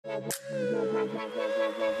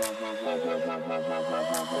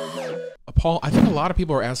Paul, I think a lot of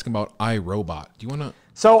people are asking about iRobot. Do you want to?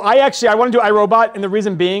 So I want to do iRobot, and the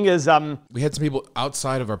reason being is we had some people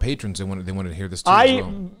outside of our patrons. They wanted to hear this too. I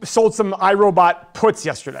sold some iRobot puts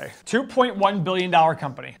yesterday. $2.1 billion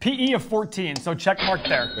company. PE of 14, so check mark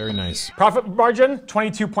there. Very nice. Profit margin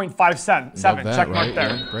 22.5 cents. Check mark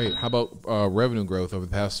there. Yeah, great. How about revenue growth over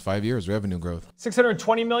the past 5 years? Revenue growth.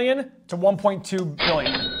 620 million to 1.2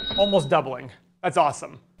 billion, almost doubling. That's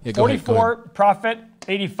awesome. Yeah, 44 profit,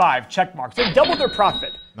 85 check mark. So they doubled their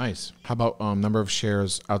profit. Nice. How about number of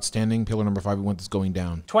shares outstanding? Pillar number 5. We want this going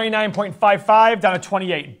down. 29.55 down to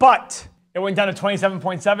 28, but it went down to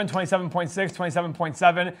 27.7, 27.6,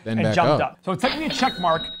 27.7, and jumped up. So it's technically a check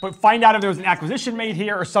mark, but find out if there was an acquisition made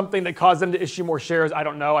here or something that caused them to issue more shares. I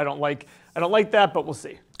don't know. I don't like that, but we'll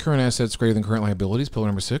see. Current assets greater than current liabilities. Pillar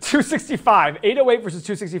number 6. 265. 808 versus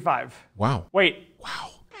 265. Wow. Wait. Wow.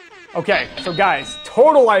 Okay, so guys,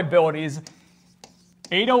 total liabilities,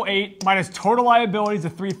 808 minus total liabilities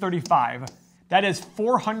of 335. That is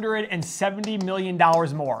 $470 million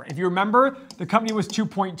more. If you remember, the company was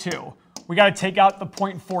 2.2. We got to take out the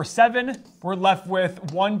 0.47. We're left with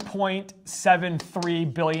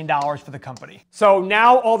 $1.73 billion for the company. So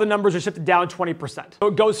now all the numbers are shifted down 20%. So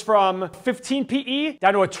it goes from 15 PE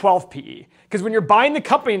down to a 12 PE. Because when you're buying the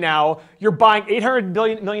company now, you're buying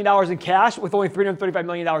 $800 million in cash with only $335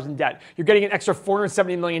 million in debt. You're getting an extra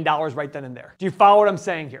 $470 million right then and there. Do you follow what I'm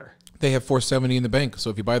saying here? They have 470 in the bank. So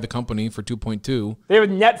if you buy the company for 2.2, they have a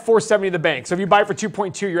net 470 in the bank. So if you buy it for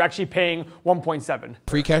 2.2, you're actually paying 1.7.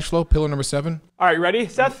 Free cash flow, pillar number 7. All right, ready,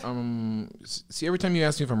 Seth? See, every time you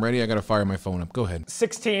ask me if I'm ready, I got to fire my phone up. Go ahead.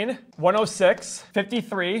 16, 106,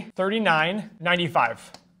 53, 39,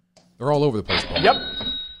 95. They're all over the place, Paul. Yep.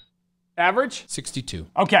 Average? 62.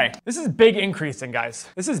 Okay, this is big increasing, guys.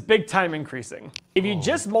 This is big time increasing. If you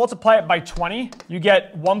just multiply it by 20, you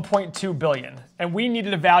get 1.2 billion. And we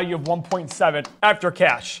needed a value of 1.7 after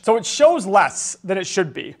cash. So it shows less than it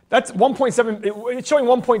should be. That's 1.7, it's showing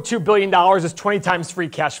 $1.2 billion is 20 times free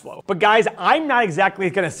cash flow. But guys, I'm not exactly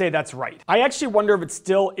gonna say that's right. I actually wonder if it's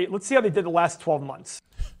still, let's see how they did the last 12 months.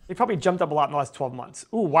 They probably jumped up a lot in the last 12 months.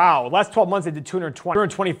 Ooh, wow. Last 12 months, they did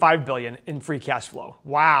 225 billion in free cash flow.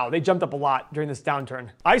 Wow, they jumped up a lot during this downturn.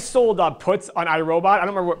 I sold puts on iRobot. I don't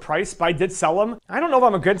remember what price, but I did sell them. I don't know if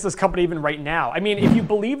I'm against this company even right now. I mean, if you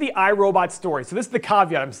believe the iRobot story, so this is the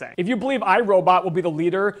caveat I'm saying. If you believe iRobot will be the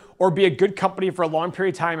leader or be a good company for a long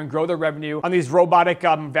period of time and grow their revenue on these robotic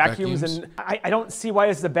vacuums, and I don't see why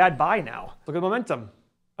this is a bad buy now. Look at the momentum.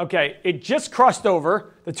 Okay, it just crossed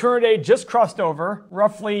over. The 200-day just crossed over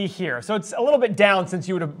roughly here. So it's a little bit down since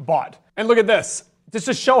you would have bought. And look at this, just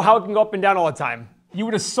to show how it can go up and down all the time. You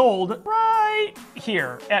would have sold right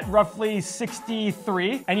here at roughly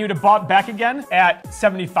 63, and you would have bought back again at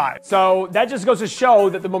 75. So that just goes to show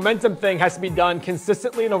that the momentum thing has to be done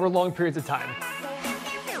consistently and over long periods of time.